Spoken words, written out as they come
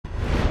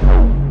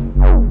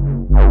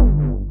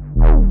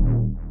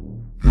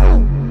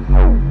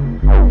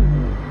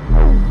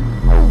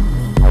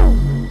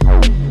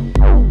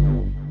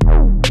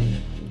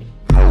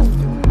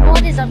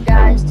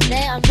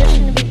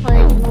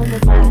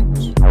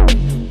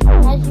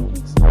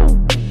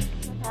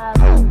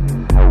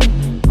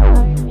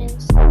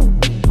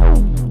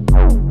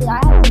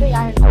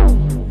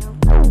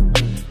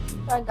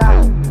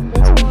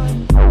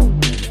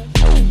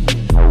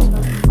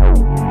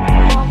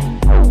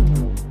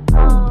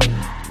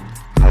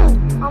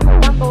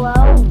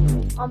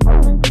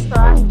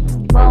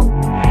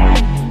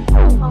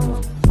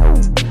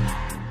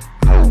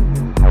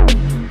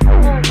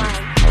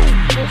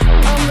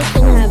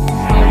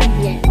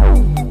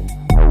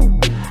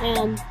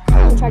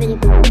I'm trying to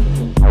get the win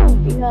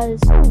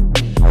because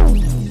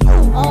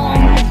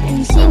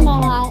you seen my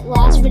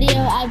last video.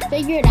 I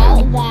figured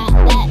out that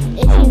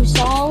if you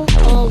saw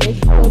if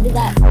you go to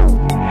that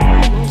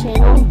my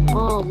channel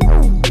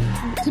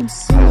you could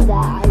see that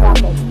I got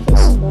the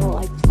pistol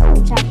like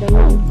from chapter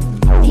 1.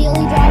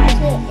 Peely drops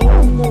it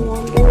and the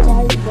Wonder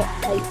does, but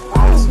like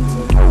last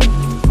season.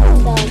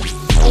 So like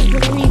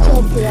whenever you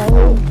kill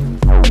Peely,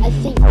 I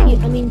think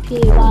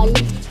Peabody.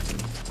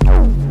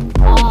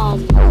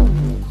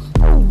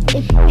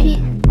 If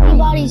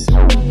Peabody's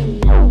younger than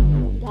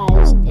that,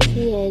 guys, if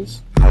he is,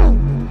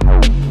 I'm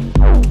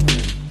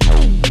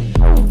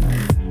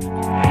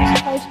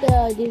supposed to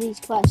do these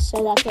quests, so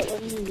that's what we're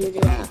gonna do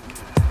today.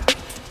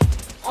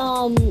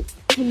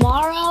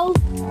 Tomorrow,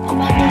 I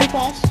might do the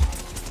quest.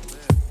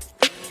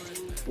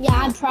 Yeah,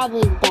 I'm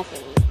definitely.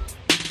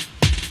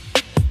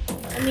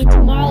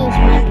 Tomorrow is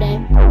Monday.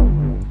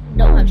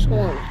 Don't have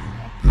school.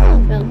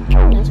 So,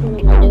 that's when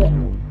I'm gonna do it.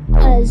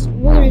 Because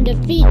we're gonna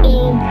defeat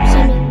Doom,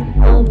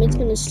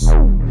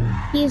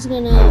 he's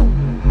gonna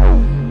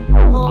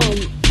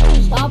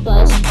stop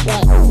us,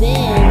 but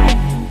then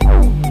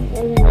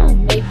we're gonna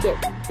make it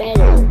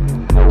better.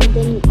 And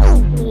then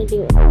we're gonna do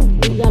it.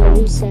 We gotta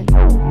reset.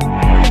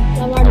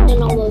 I've already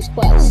done all those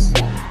quests.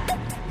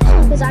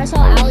 Because I saw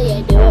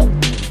Allier do it.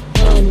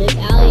 If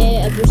Allier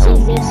ever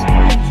sees this,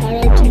 shout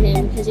out to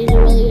him, because he's a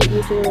really good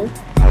YouTuber.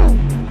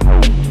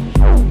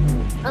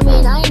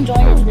 I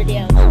enjoy his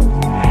videos.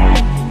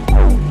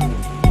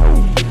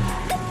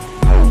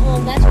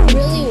 That's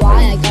really why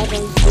I got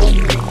on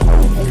Fortnite.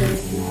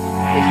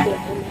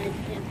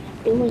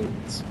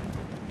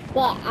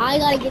 But I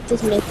gotta get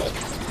this mythic.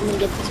 I'm gonna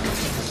get this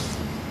mythic.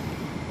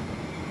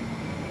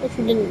 If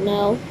you didn't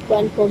know,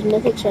 Gwenpool's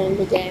mythics are in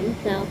the game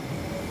now.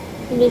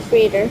 You can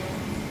free her.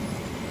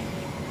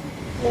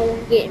 No,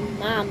 I'm getting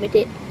my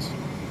mythics.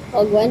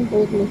 Well,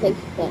 Gwenpool's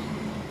mythics, but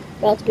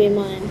about to be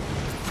mine.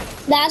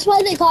 That's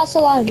why they cost a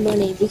lot of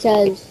money,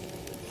 because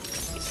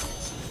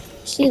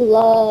she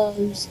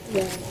loves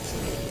them.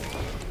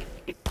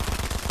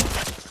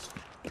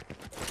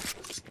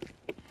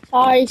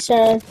 Sorry,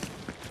 sir.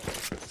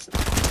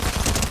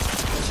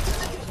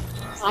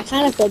 I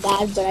kind of feel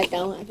bad, but I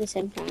don't at the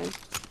same time.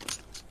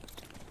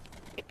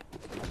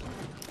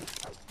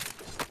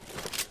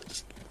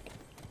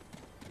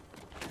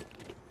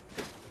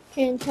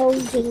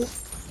 Intelligent.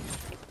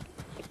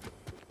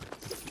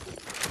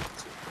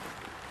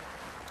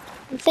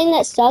 The thing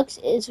that sucks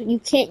is you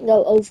can't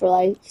go over,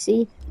 like,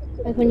 see?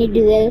 Like when you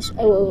do this,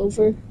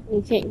 over,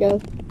 you can't go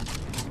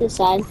to the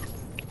side.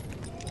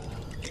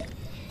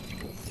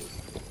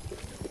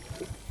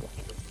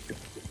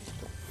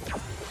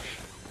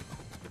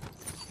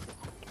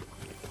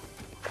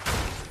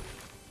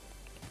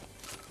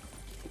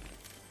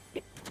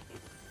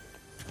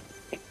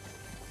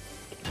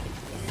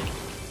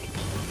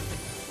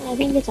 I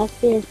think it's up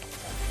here.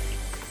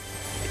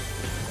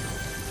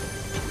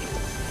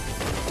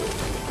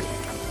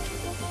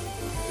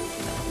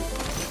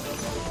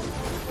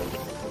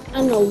 I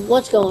don't know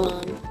what's going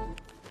on.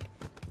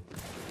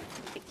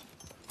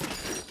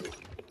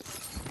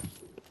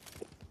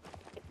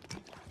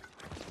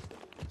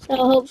 So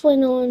hopefully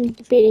no one's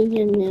defeating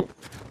him yet.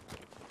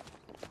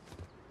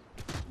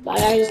 But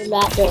I gotta go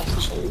that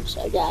direction,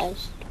 so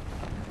guys.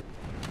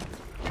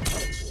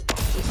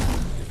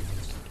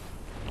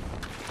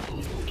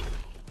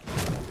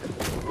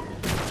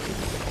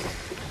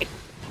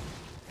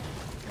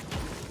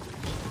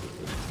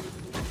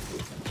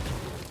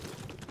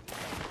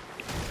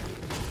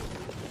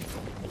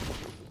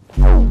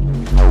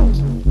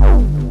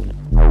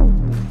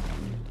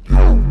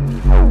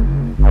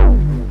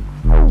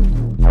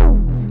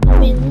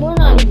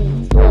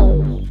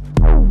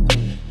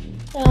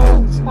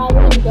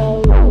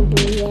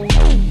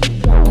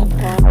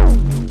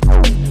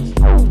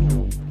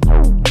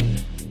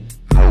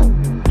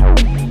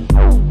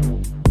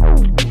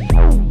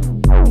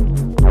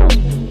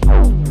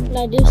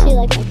 I do see,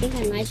 like, I think a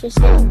nicer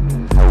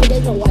skin. It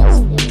is a white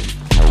skin.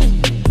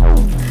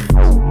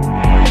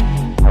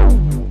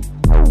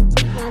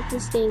 Not the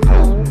skin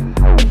color.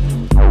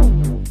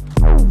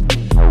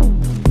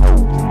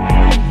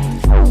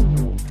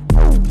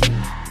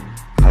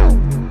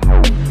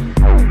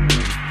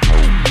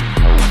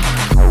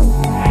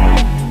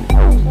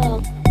 So,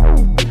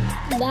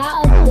 that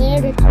up there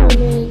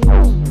determines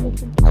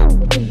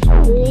if it's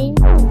green.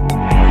 You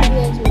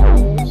guys know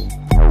this.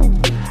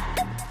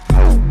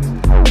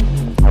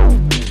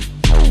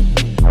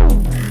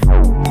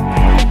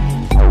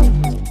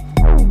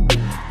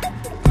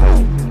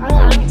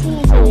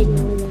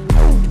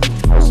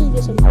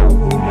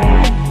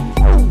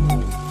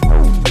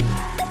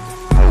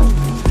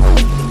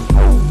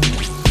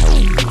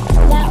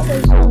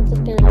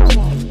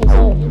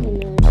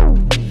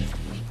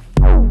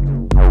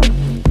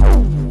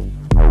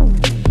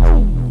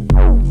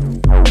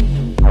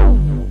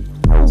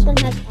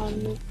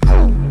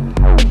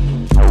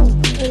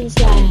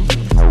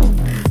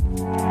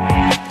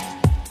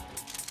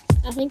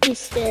 I think he's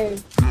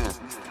scared.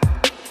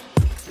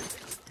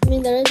 I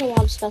mean, there is a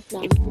lot of stuff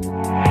down here.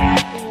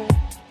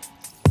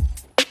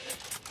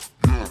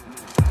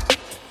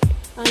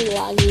 kind of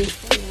laggy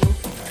right now.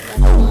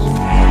 That's fine.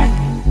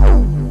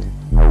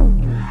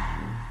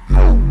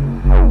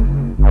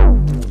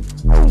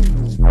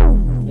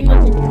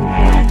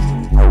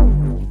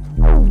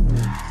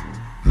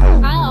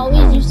 I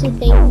always used to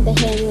think the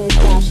hammer was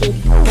trashy.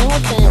 No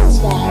offense,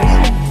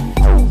 guys.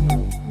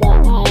 But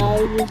I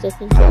always used to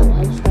think it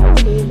was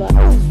trashy, but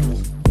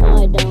no,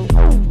 I don't.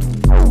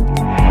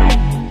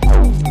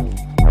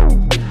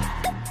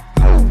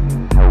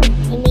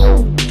 I mean,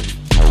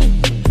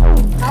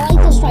 I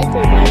like the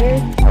striker better,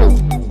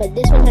 but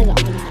this one has an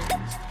ornament.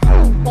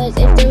 Because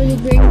if there was a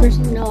green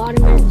versus no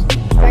ornaments,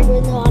 striker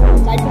with no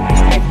ornaments, I'd pick the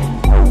striker.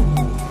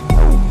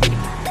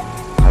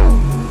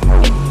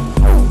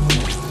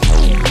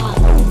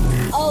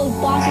 Oh,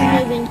 boss is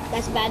moving.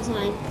 That's a bad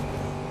sign.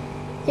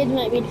 Kids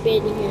might be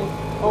defeating him,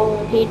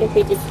 or he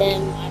defeated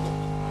them.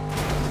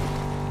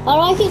 Why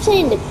do I keep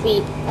saying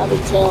defeat? I'll be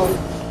killed.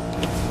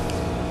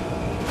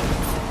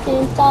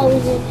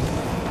 10,000.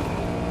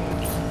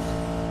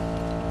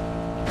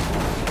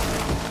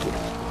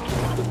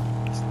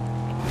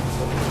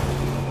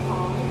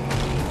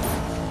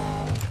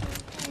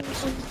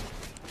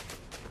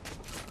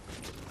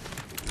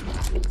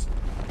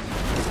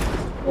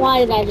 Why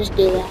did I just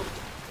do that?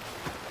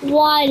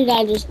 Why did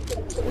I just...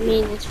 I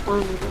mean, it's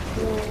fine.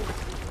 No.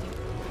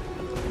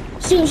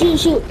 Shoot, shoot,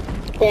 shoot.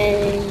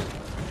 Dang.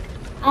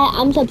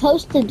 I'm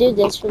supposed to do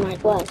this for my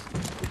quest,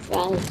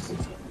 guys.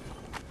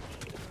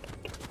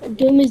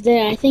 Doom is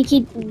there. I think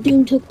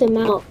Doom took them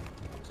out.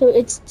 So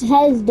it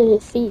says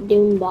defeat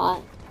Doom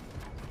bot.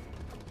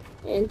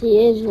 And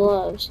he is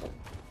low, so.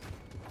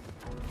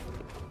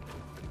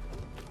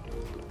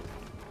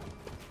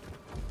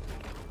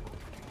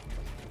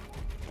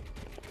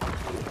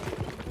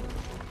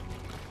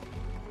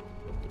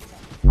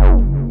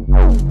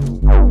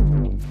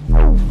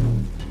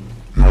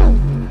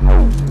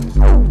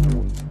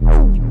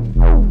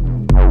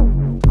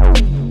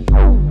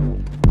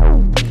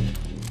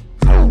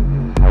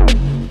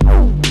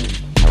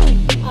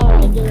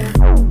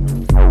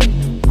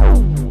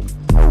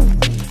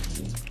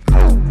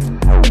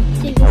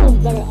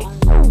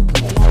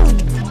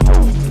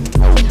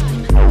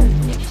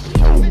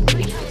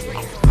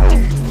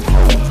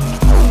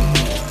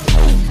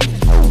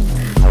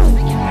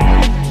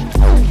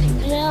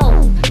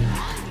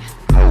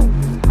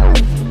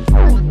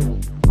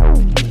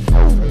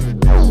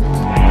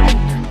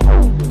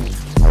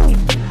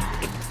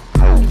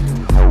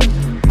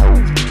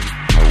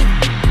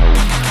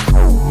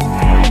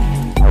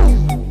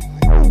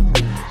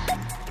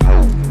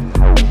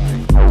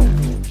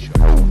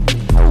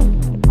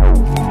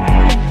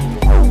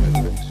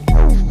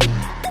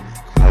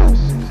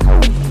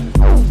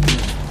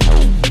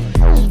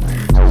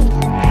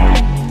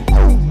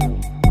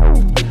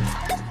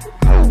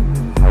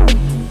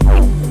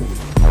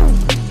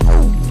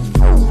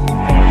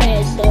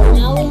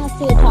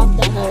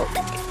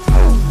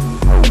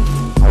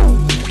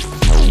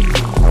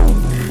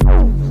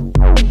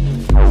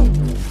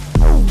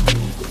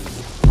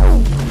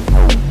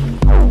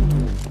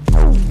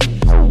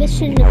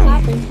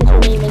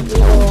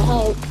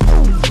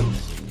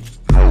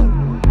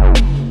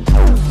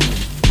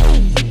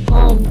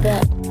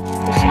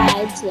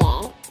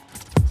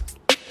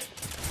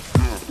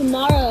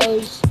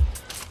 Tomorrow's,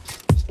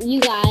 you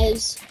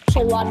guys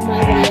should watch my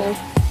video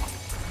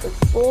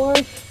before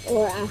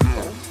or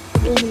after.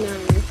 It doesn't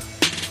matter.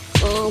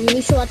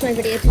 You should watch my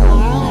video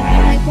tomorrow if I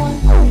make one.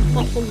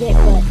 Might forget,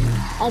 but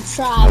I'll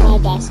try my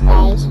best,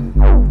 guys.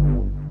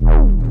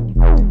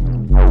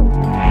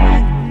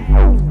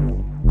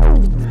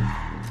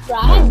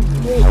 Right?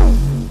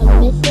 A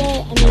mythic,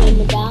 a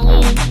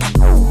medallion.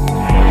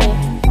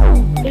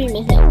 3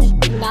 mythics.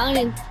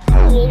 Medallion,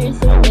 literally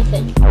 3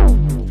 mythics.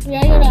 We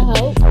gotta go to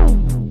Hope.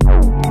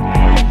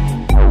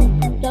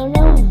 Don't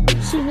know.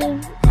 She's in.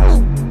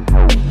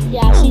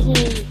 Yeah, she's in.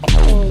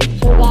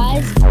 So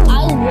guys,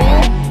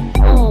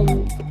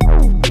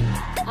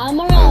 I'm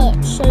gonna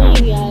show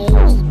you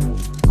guys.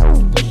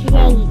 If you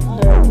guys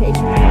are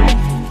patient,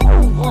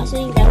 I'm not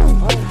saying you guys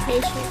are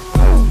patient,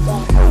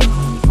 but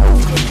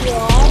if you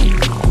are,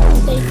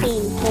 stay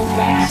tuned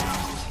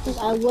because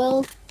I will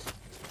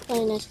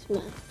play next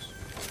match.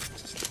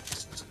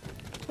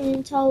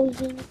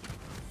 10,000.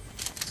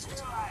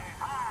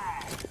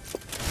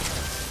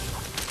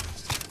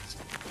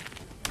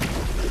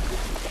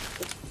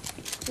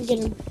 Get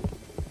him.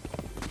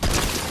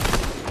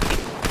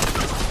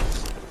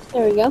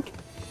 There we go.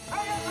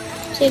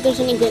 See if there's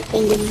any good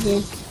thing in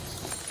here.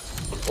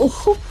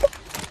 Oh,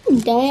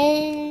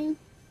 dang.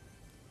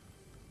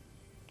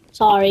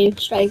 Sorry,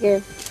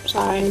 Striker.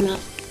 Sorry, I'm not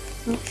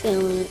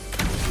feeling it.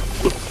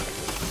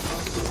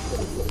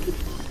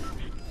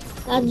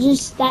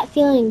 That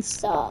feeling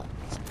sucks.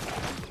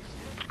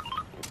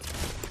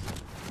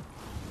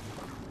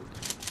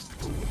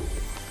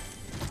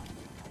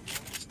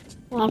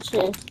 Watch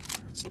this.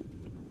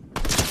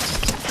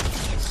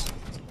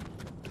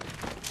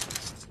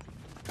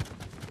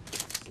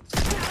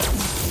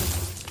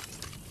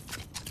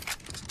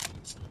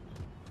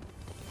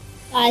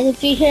 Guys,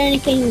 if you hear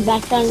anything in the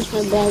background, it's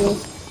my brother.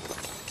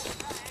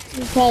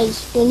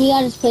 Because when he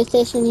got his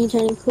PlayStation, he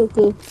turned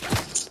cuckoo.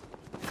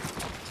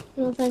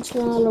 No offense to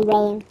my little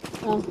brother.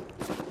 Oh.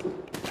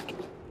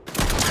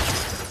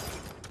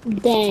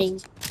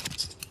 Dang.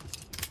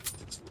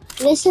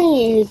 This thing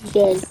is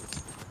good.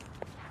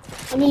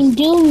 I mean,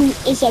 Doom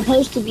is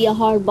supposed to be a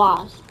hard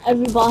boss.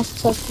 Every boss is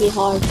supposed to be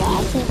hard,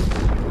 but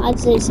I'd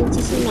say since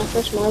this is my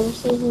first Marvel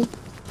season,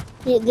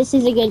 yeah, this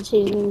is a good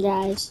season,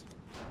 guys.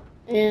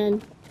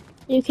 And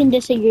you can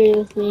disagree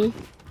with me,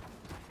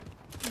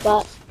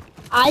 but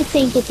I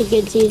think it's a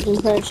good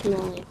season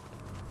personally.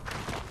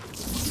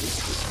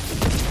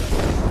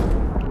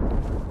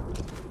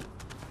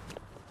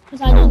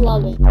 Because I just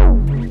love it.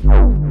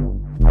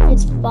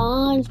 It's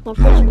fun. It's my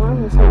first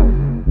Marvel season.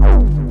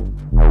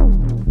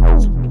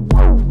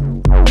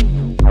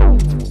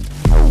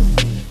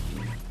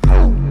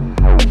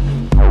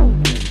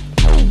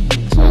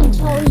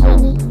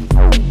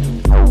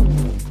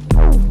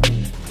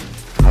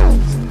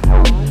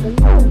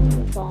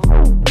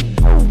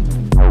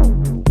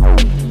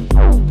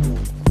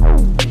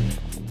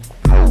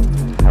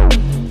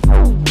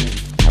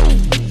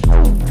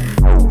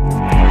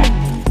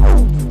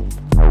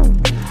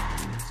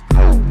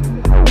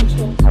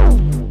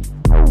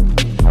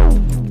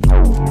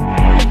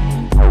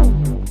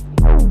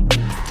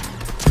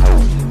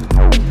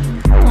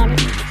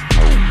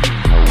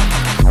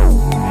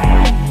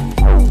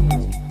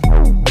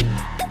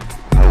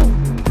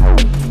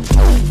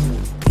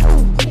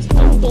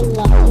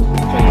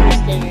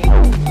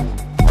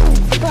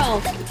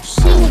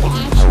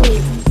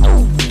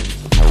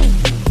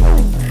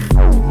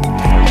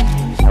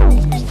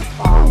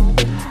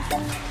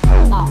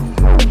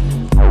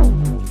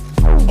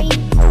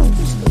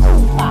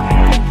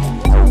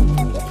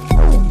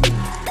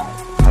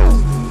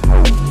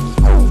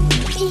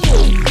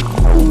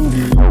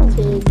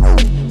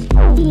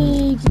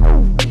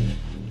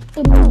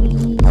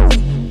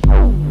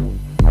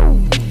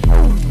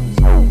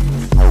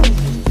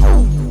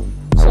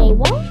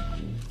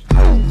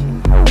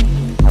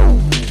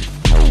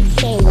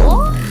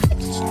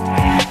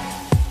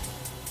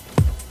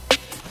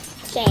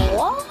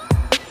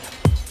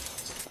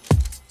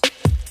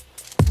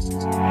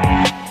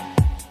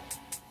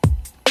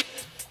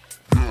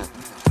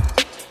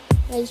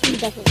 This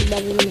one's definitely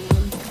better than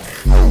mine.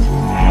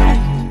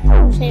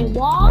 Say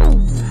what?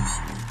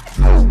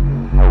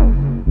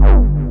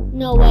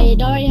 No way,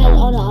 it already has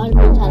all the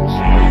automates I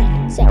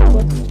like, except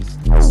for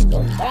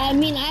scope. But I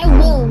mean, I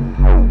will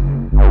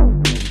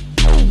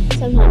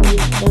sometimes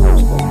use damage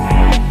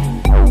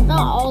scope. Not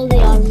all the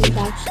automates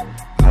actually.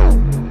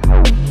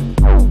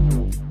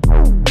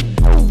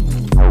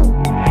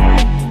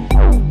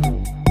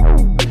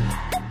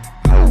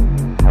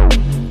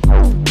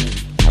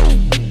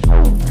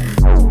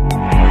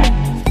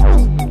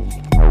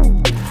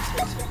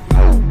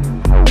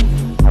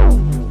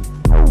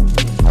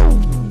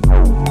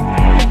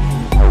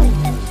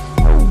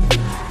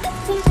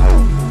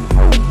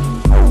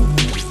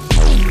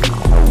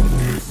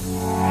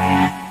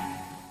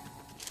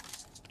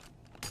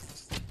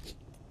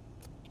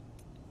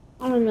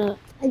 I don't know.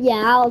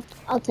 Yeah,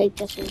 I'll take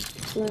this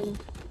one.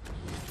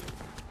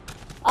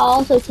 I'll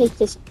also take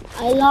this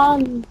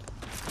island.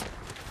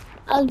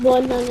 I was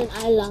born on an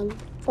island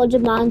for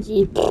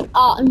Jumanji.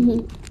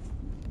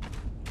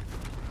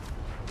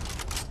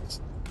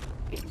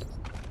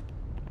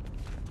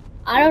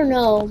 I don't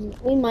know.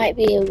 We might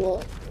be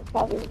able.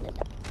 Probably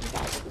not.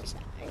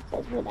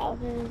 Because without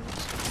him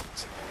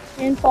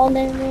and fall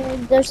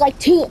damage, there's like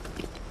two.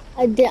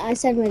 I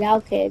said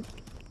without kid.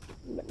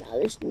 But now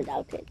there's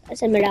Medal Kid. I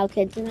said Medal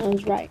Kids and I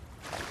was right.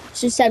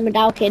 She said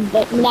Medal Kid,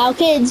 but Medal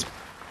Kids,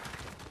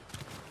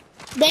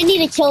 they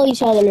need to kill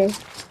each other.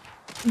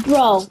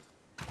 Bro,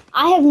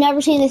 I have never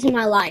seen this in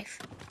my life.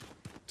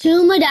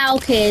 Two Medal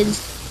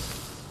Kids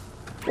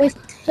with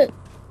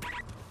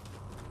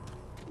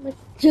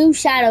two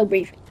shadow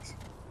briefings.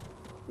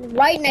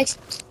 Right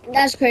next,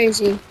 that's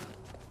crazy.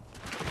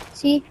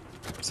 See,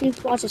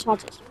 watch this.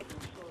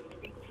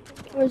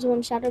 Where's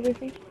one shadow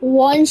briefing?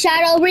 One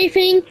shadow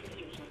briefing?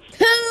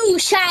 Two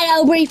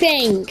shadow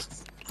briefings!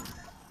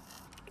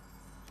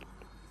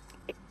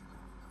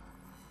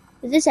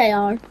 Is this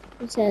AR?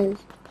 It says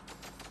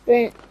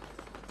Grant.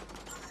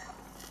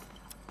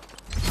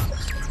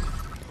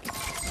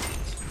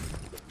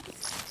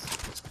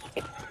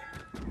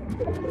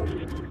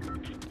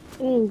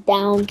 Aiming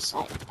down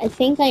sight. I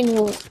think I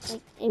know it.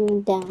 Like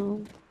aiming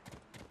down.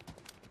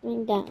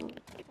 Aiming down.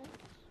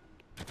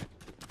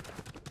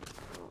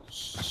 Oh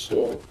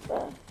shoot,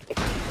 bro.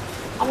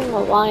 I don't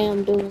know why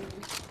I'm doing this.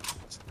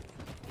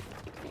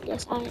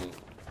 Yes, I am.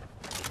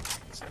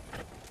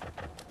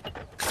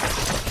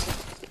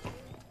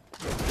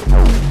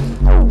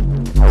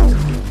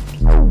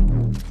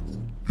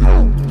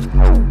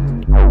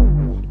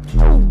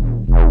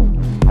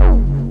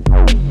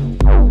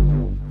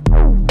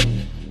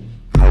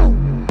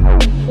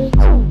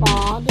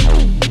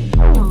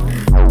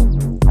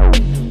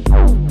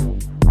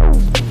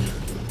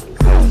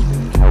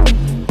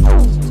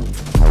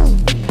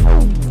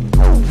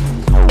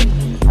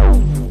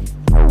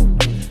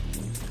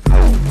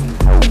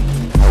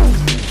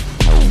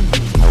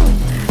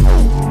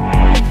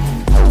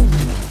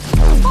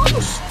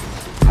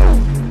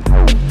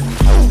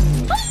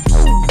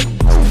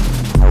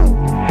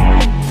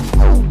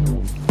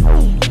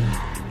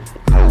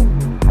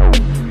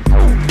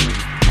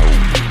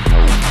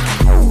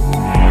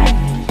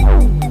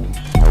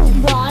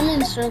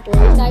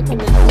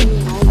 recommending me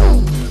all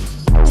games.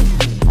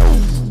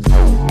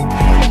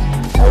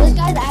 So this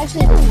guy's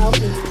actually just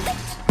helping me.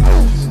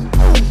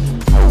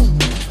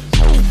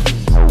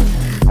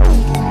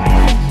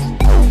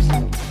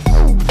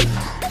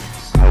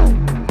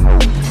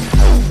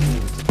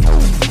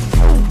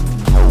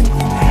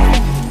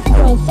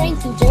 Bro, thank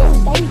you, Jit.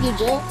 Thank you,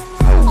 Jit.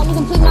 Help me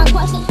complete my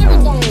quest and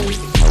everything.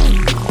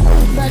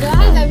 Bro, do I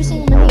have every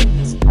single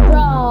minute?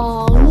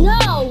 Bro,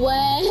 no way.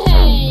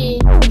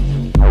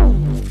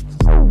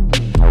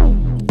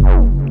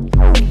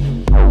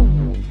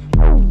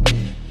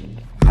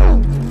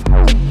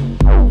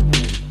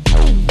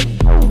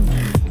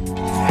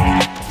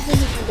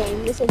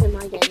 This isn't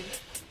my game.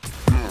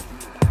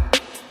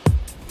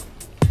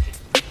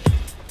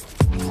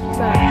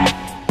 Bro.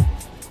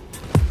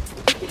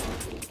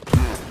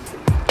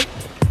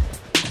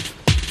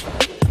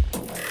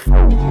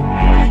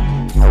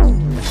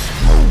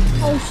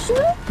 Oh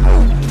shit!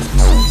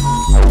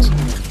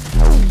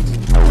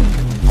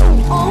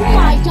 Oh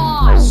my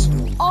gosh!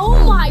 Oh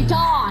my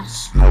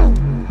gosh!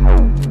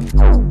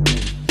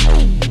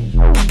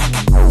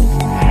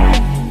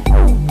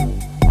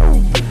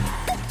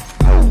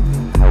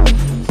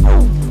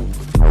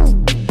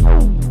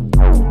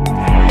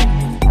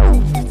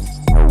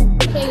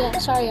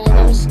 Sorry guys, I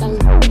was stung.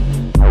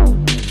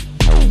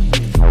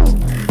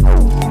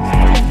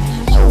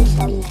 Actually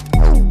stung.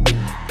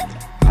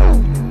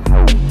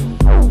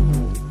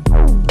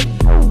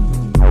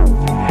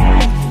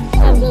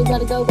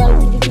 Gotta go,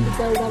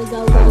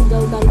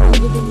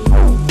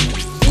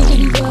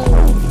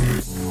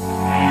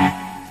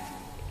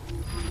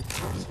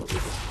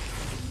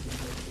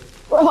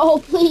 Bro,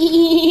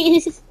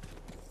 please.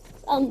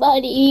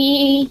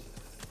 Somebody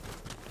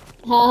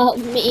help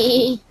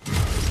me.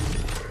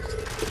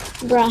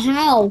 Bro,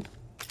 how?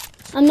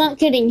 I'm not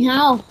kidding,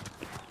 how?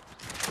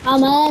 How,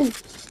 man?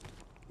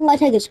 I'm gonna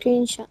take a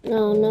screenshot.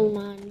 No, never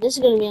mind. This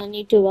is gonna be on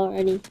YouTube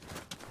already.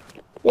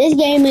 This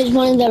game is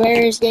one of the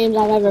rarest games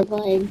I've ever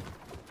played.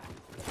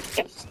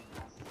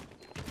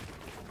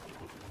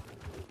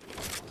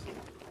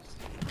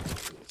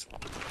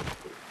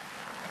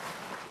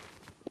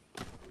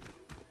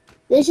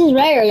 This is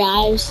rare,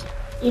 guys.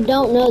 You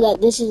don't know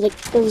that this is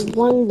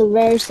one of the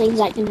rarest things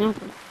that can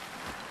happen.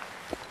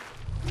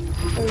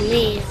 For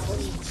me, at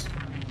least.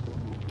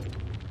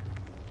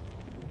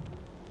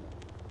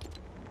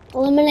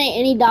 Eliminate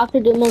any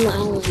Dr. Doom on the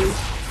island.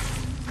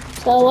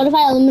 So what if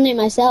I eliminate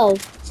myself?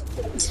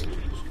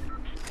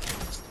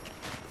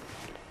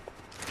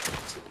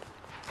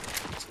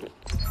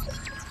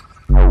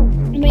 I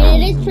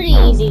mean, it is pretty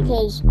easy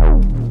because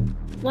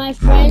my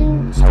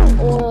friend,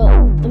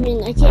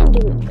 I can't do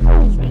it with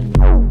my friend.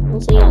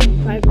 Unless I get a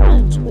private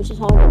match, which is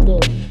hard to do.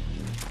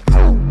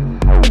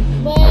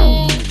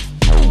 Where,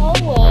 oh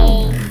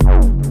where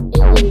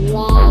is the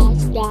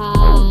last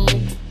guy?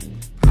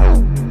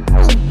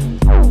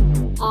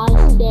 I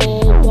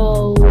said,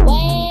 oh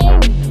where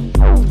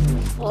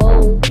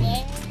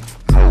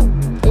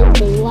is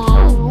the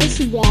last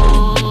guy?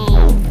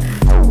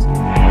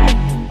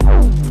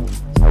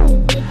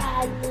 Is it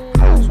hiding in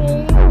the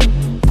tree?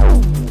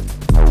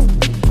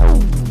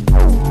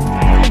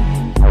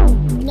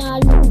 Not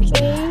in the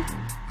tree.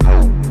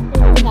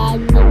 Is it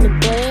hiding in the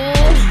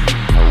bush?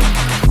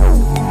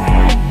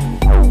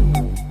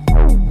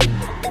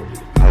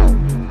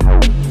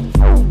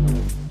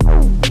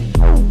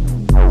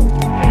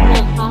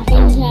 Not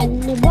hiding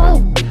in the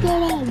bush.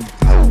 Get him.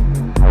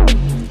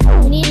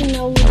 We need to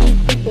know who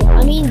these people. I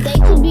mean, they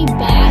could be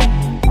back,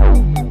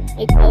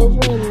 like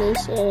over in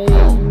this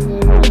area,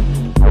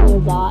 and they're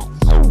bots.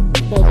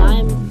 Because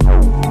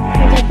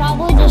they're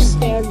probably just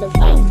scared to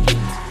fight me.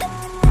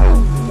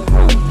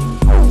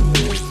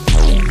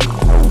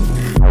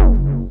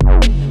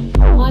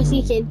 Oh, I see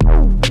a kid.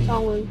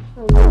 Someone.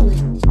 Oh,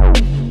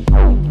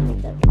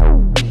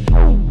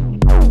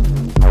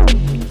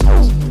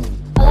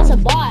 that's a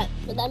bot,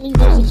 but that means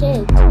there's a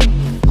kid.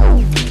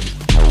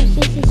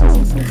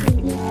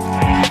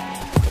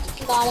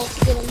 Got it.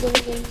 Get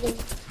him.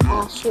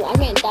 Ah, shoot. I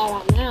can't die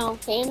right now,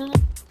 can I?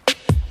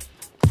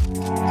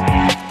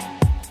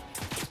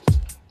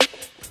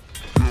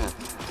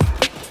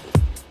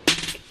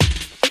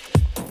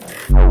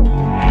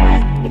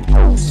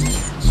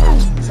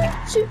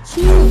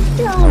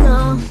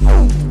 Jonah.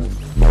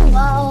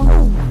 Well,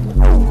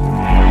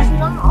 it's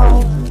not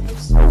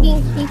always. You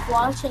can keep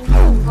watching if you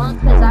want,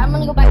 because I'm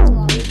gonna go back to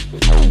lobby.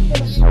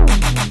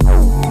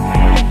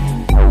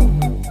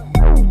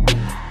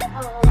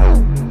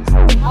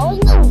 I was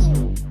not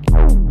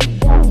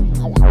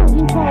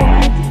control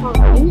at the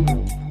time,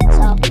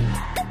 so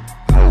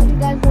if you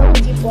guys want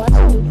to keep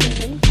watching, you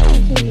can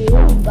continue,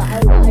 but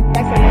I'd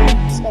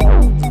recommend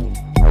staying.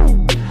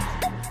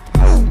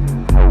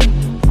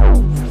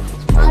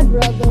 My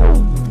brother,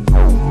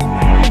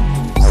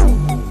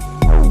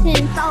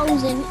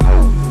 10,000.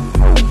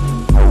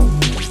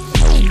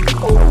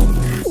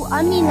 Oh,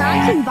 I mean,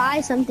 I can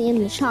buy something in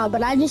the shop,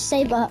 but I just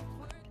save up.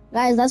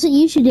 Guys, that's what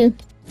you should do.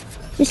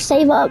 Just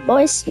save up,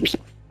 boys.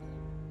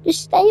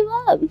 Just save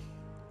up.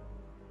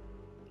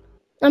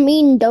 I'm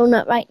eating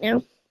donut right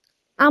now.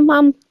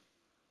 Um.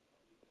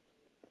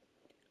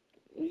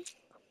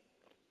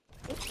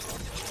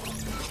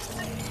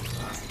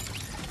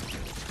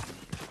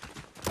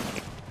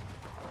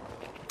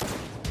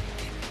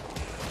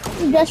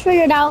 Just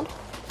figured out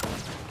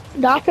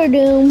Doctor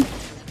Doom.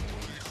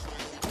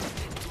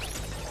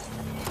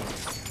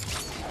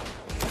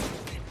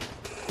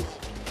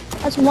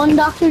 That's one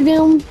Doctor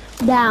Doom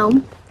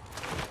down.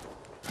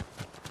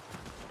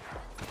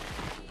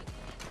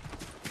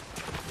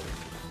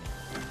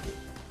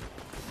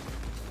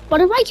 What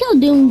if I kill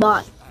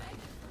Doombot?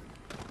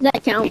 Does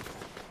that count?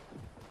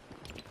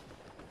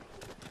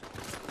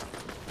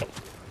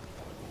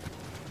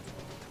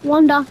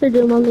 One Doctor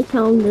Doom on the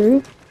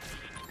calendar.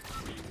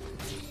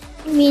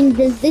 I mean,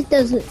 this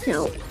doesn't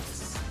count.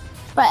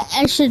 But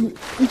it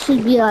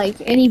should be like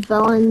any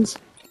villains.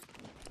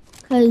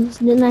 Cause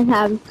then I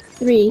have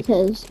 3,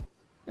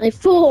 like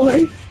 4.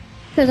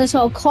 Cause I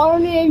saw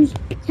Carnage,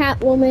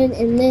 Catwoman,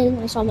 and then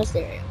I saw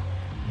Mysterio.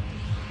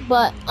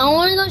 But I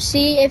wanna go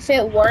see if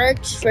it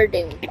works for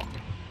Doom.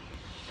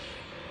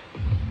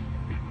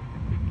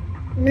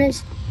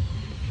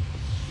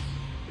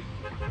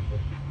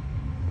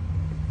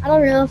 I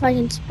don't know if I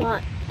can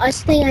spot. I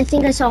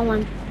think I saw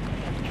one.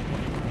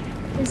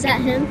 Is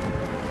that him?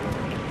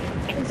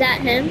 Is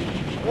that him?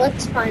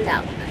 Let's find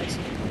out, guys.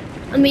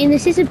 I mean,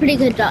 this is a pretty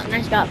good job.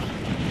 Nice job.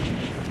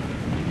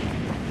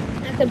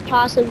 That could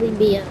possibly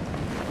be a...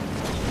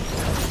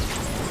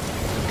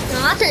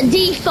 No, that's a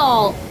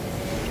default.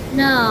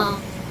 No.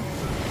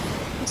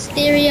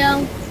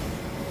 Stereo.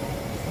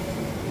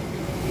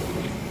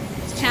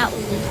 It's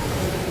Catwoman.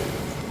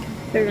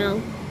 I don't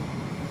know.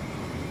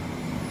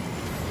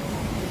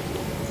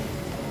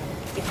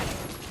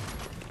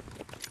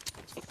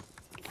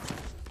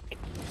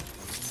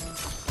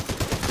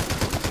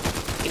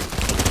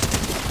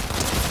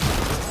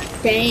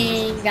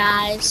 Dang,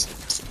 guys.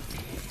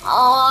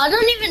 Oh, I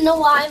don't even know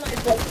why my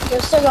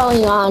video's still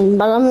going on,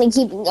 but I'm gonna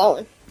keep it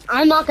going.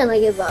 I'm not gonna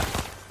give up.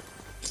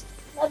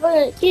 Never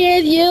gonna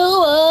give you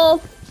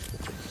up.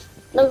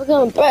 Never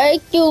gonna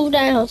break you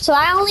down. So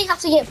I only have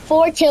to get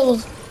 4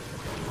 kills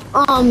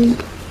on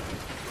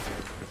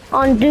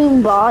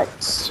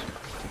Doombots.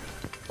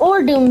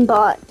 Or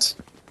Doombot.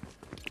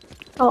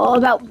 Oh,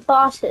 about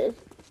bosses.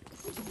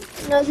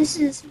 No, this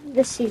is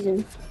this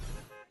season.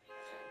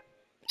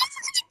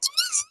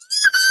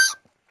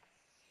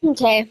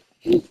 Okay.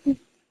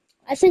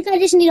 I think I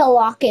just need a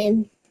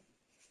lock-in.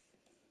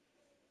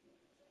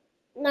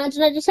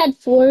 Imagine I just had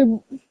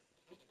 4.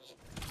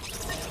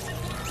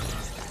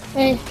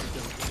 Okay.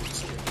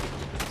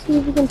 See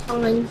if we can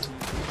find.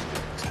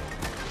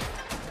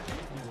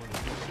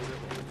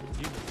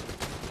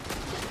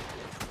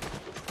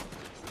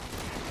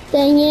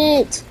 Dang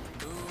it.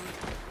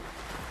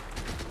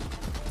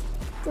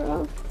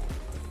 Girl.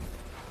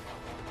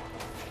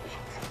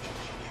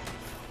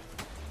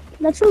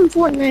 That's from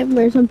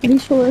Fortnite, I'm pretty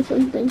sure, or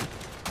something.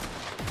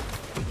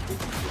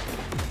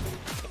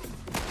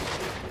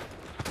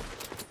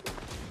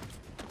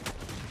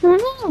 Can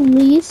I at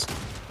least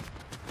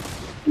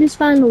just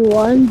find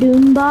one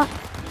Doombot?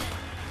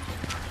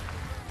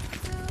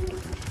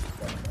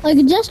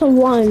 Like, just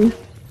one.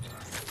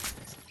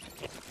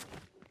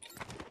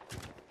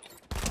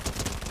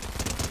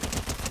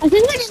 I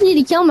think I just need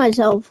to kill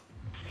myself.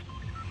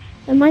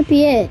 That might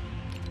be it.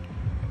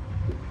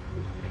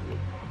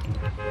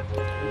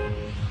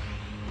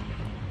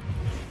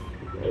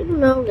 I don't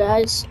know,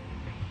 guys.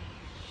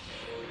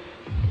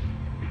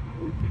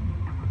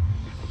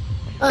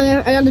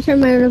 I gotta turn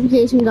my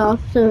notifications off,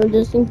 so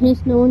just in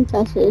case no one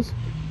cusses.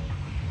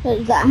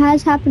 Because that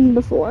has happened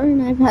before,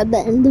 and I've had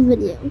that in the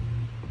video.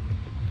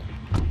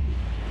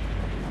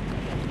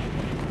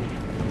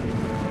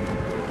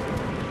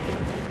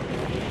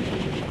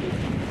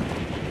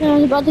 And I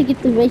was about to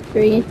get the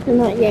victory in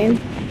that game.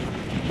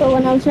 But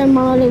when I was turning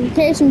my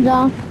notifications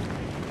off,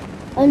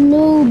 a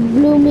noob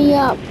blew me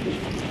up.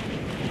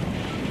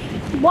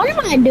 What am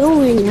I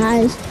doing,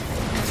 guys?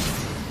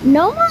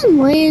 No one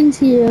lands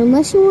here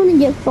unless you want to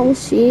get full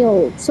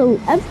shield. So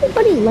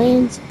everybody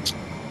lands.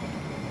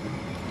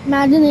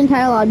 Imagine the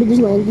entire lobby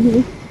just landed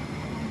here.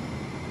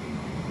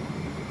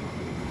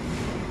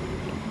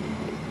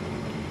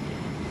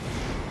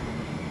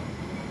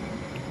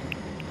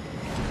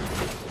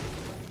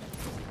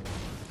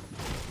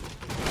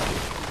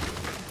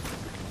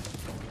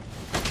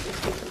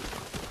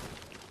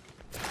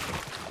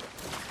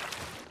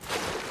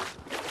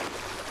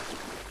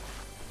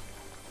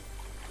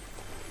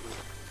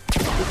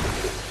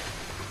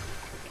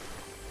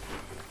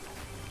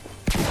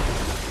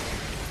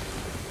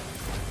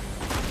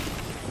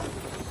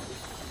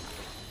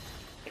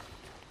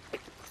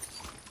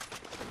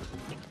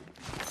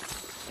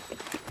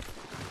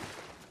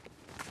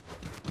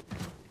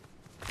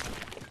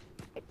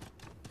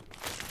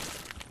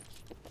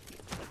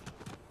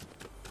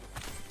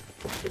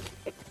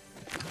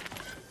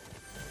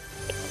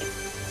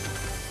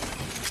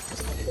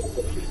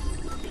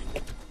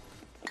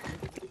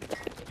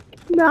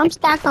 Bro, I'm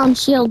stacked on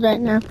shield right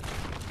now.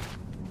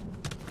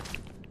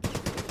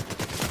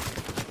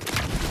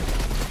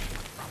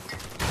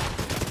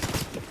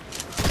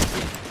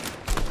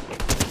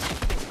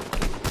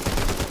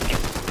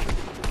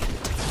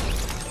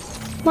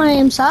 my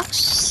aim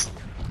sucks.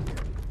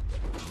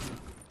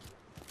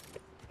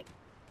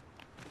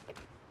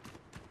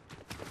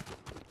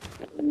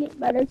 Get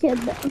better, kid.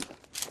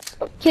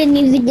 Kid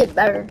needs to get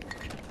better.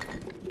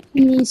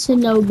 He needs to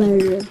know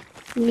better.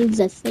 He needs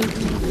to think.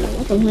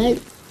 What the heck?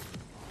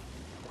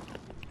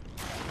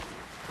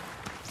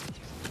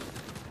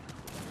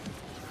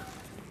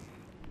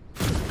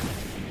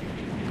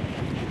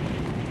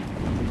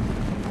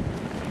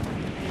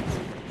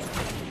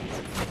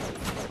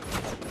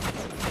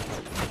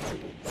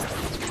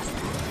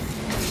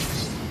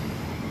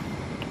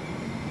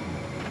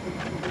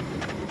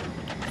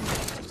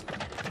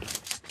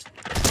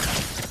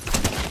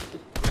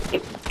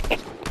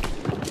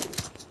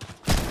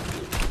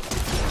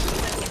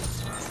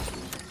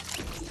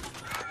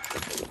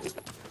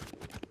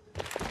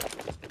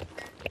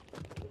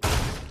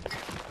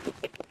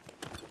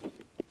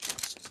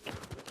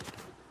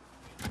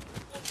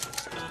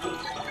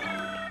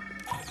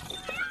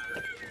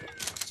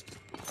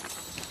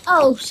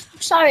 Oh,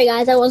 sorry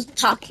guys, I wasn't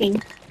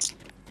talking.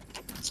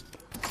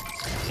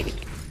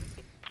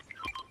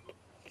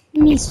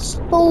 Me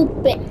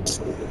stupid.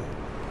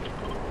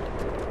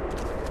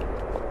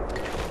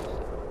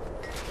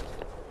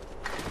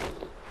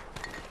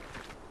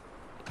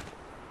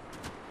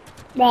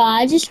 Bro,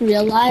 I just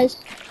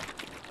realized,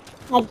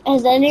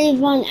 has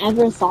anyone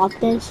ever thought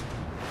this?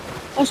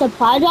 A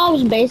supply drop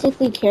is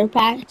basically care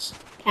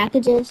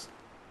packages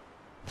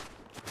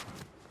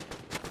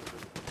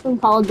from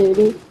Call of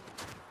Duty.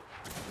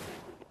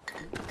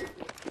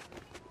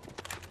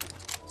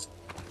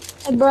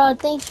 Hey bro,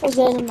 thanks for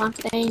getting my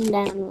thing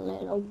down a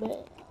little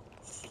bit.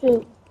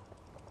 Shoot.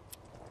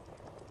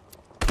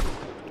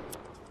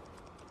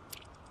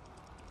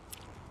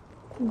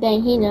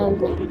 Dang, he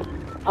knows it.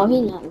 Oh,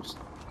 he knows.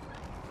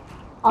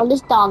 Oh,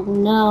 this dog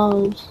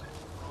knows.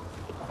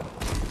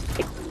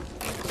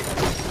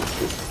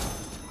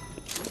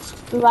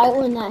 Right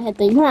when that hit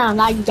the ground,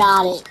 I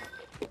got it.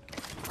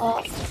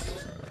 Oh.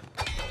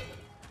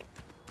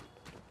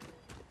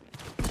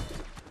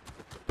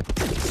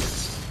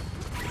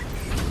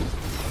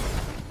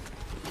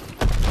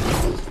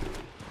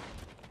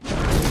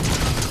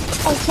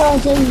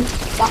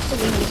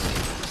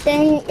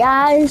 Dang it,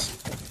 guys.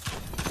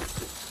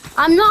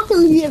 I'm not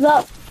gonna give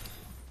up.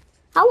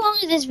 How long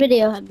has this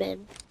video have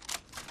been?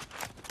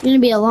 It's gonna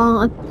be a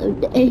long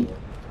upload day.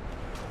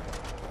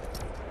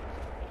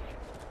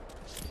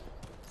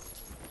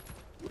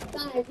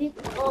 Guys, I think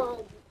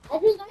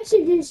I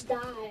should just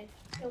die.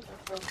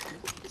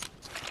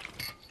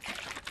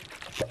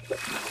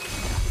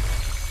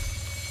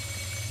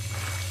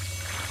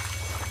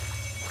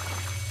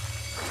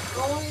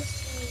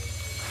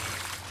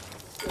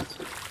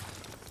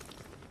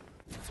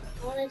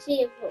 I wanna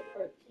see if it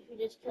works, if you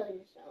just kill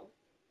yourself.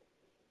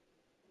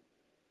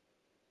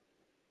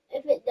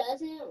 If it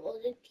doesn't,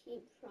 we'll just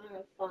keep trying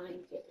to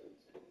find kids.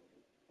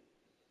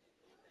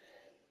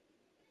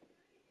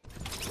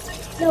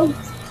 So,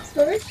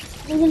 first,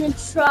 we're gonna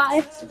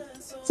try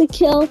to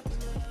kill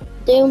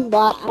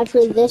Doombot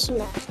after this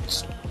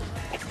match.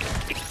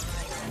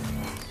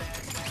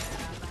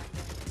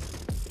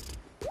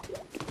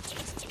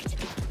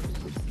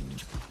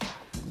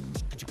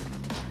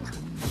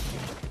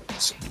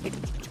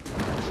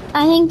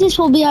 I think this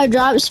will be our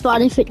drop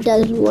spot if it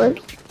does work.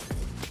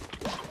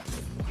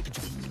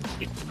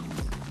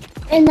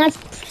 And that's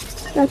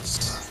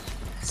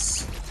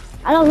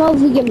I don't know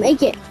if we can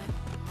make it.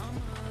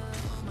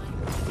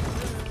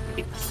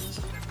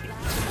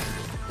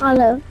 I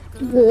know.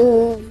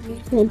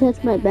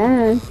 That's my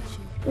bad.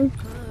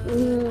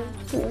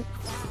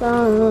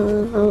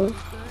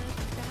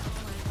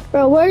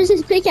 Bro, where is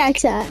his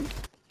pickaxe at?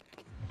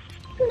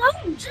 No,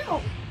 Joe.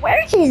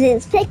 Where is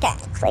his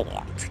pickaxe at?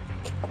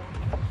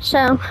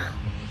 So,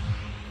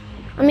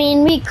 I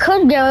mean, we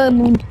could go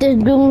to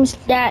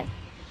Doomstat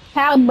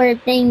Caliber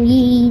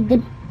thingy.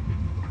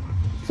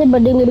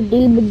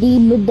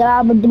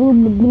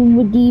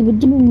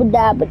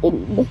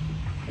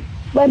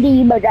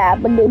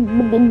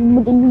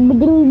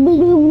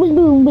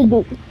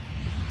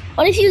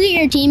 What if you get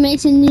your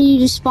teammates and then you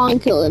just spawn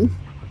kill them?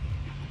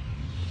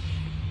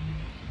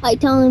 Like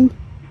tell them,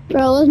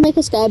 bro, let's make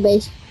a sky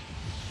base.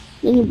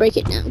 Then you break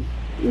it down.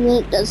 And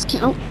then it does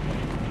count.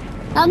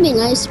 That'd be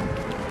nice.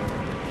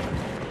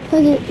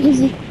 Because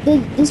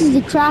this is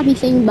the crappy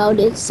thing about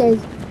it. It says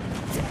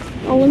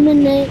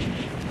eliminate.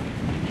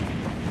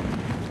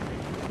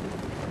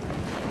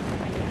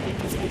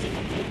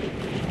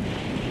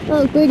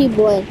 Oh, pretty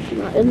boy.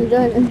 Not in the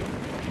garden.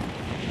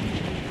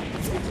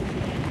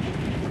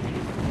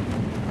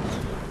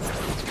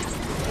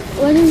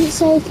 What does it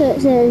say? So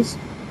it says,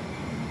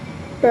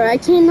 bro, I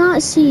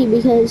cannot see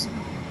because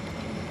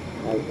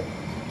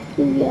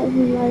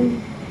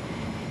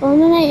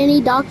eliminate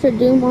any Dr.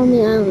 Doom on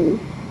the island.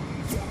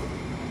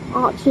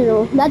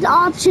 Optional. That's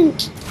option.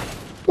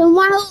 Then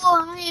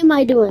why am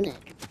I doing it?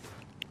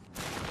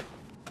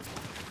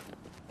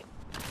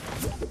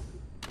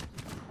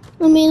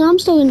 I mean, I'm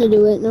still gonna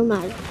do it no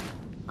matter.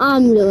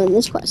 I'm doing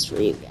this quest for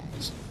you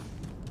guys.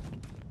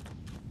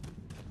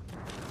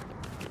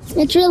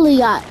 It's really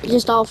got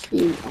just all for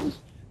you guys.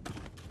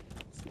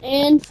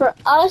 And for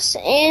us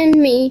and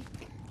me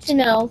to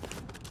know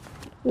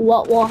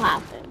what will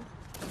happen.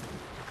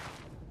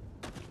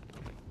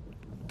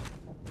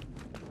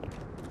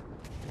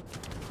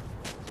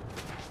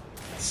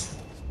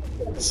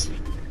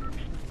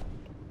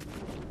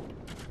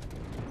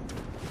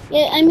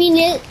 Yeah, I mean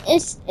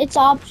it's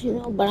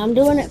optional, but I'm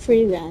doing it for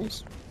you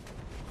guys.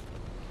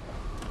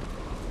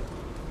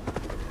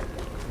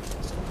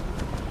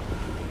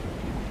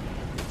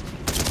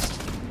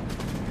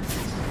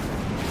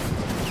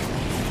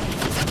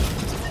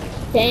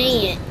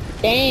 Dang it.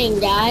 Dang,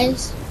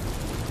 guys.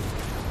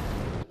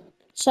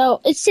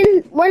 So,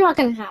 we're not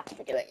gonna have to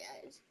do it,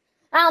 guys.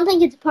 I don't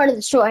think it's part of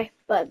the story,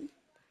 but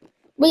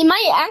we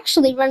might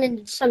actually run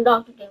into some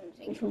Dr. Games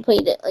and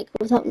complete it, like,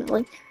 without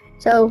knowing.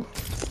 So,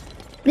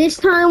 this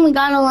time we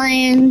gotta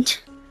land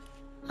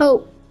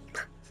hope.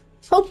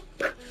 Hope.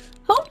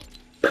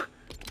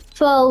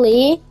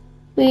 Hopefully,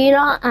 we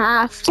don't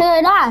have to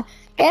die.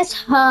 It's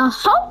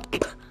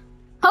hope.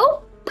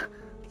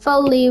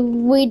 Hopefully,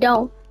 we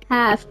don't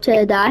have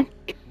to die.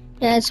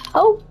 Yes,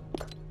 hopefully,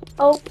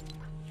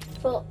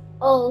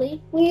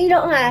 we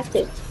don't have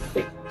to.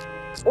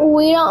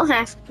 We don't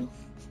have to.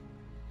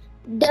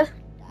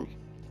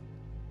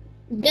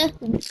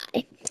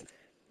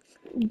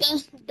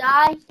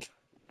 Die.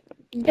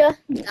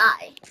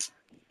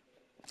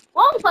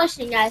 One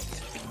question, guys.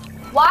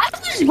 Why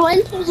was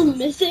Gwenpool's and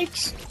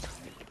Mythics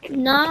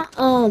not,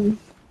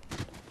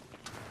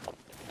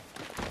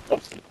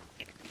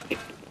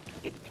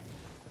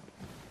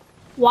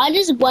 why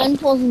does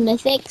Gwenpool's and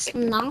Mythics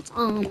not,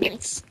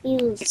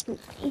 excuse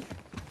me,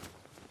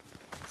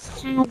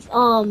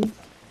 have,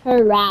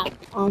 her rap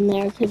on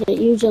there? Because it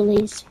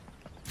usually is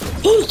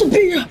supposed to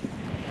be a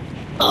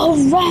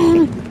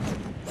rap.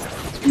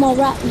 I'm a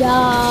rap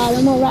god,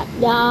 I'm a rap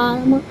god,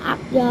 I'm an app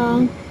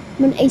god,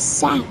 I'm an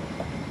ASAP.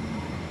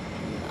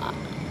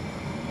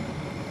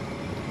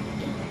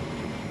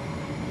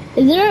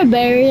 Is there a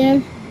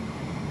barrier?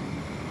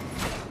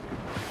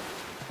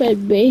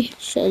 Should be.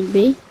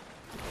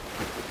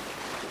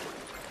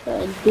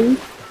 Could be.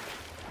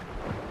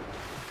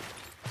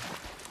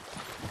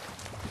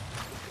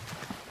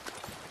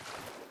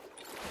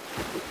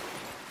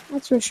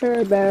 That's for sure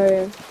a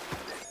barrier.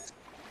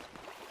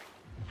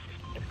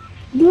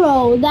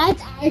 Bro,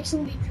 that's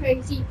actually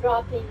crazy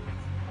dropping.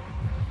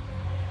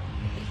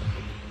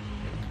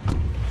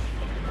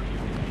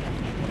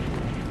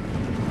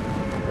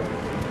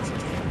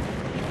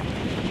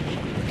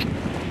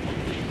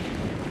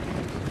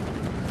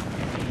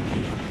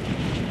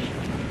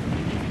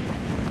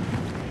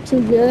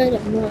 Too good.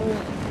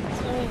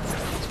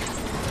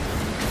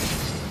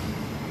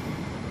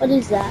 What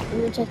is that? Let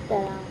me check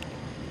that out.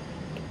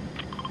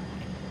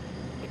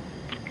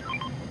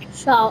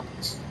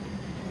 Shots.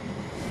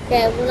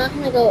 Okay, we're not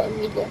gonna go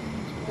immediately to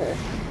her.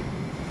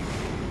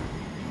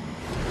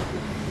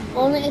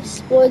 Only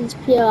explore this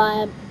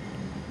POI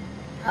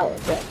out a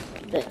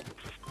bit.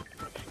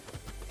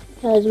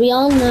 Because we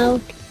all know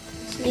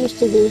this used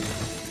to be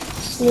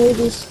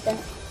snooty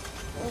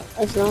stuff.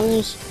 As long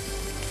as...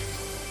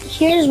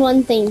 Here's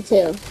one thing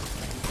too.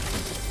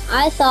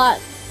 I thought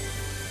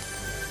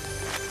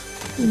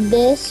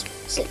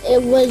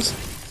it was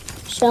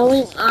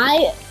showing...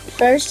 I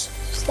first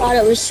thought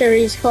it was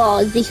Shuri's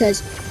claws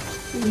because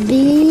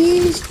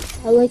these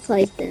look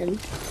like them,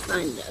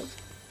 kind of.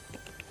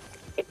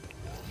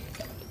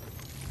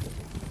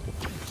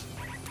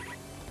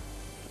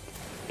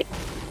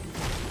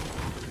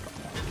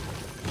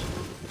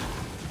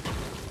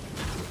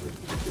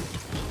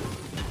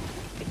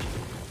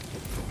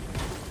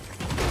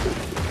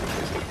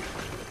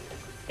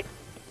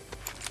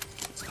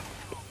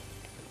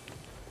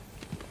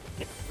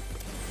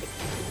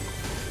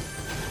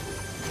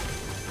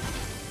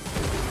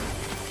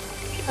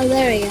 Oh,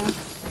 there we go.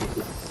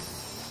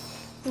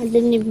 I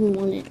didn't even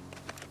want it.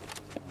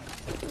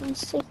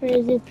 That's the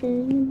crazy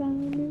thing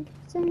about it.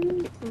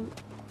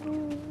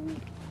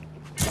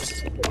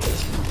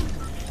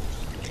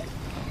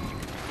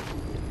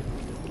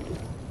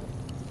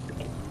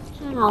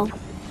 How?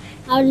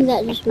 How did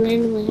that just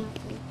randomly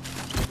happen?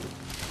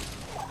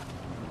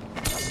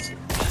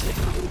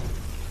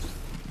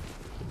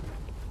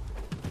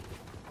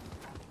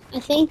 I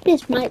think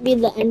this might be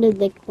the end of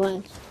the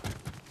quest.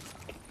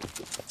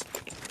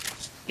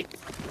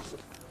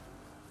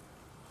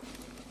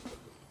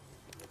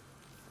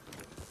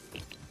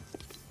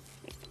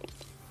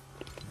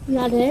 Is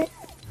that it?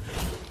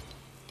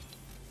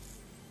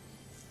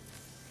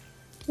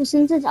 So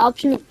since it's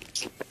optional,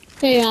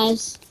 okay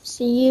guys,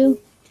 see you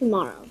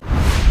tomorrow.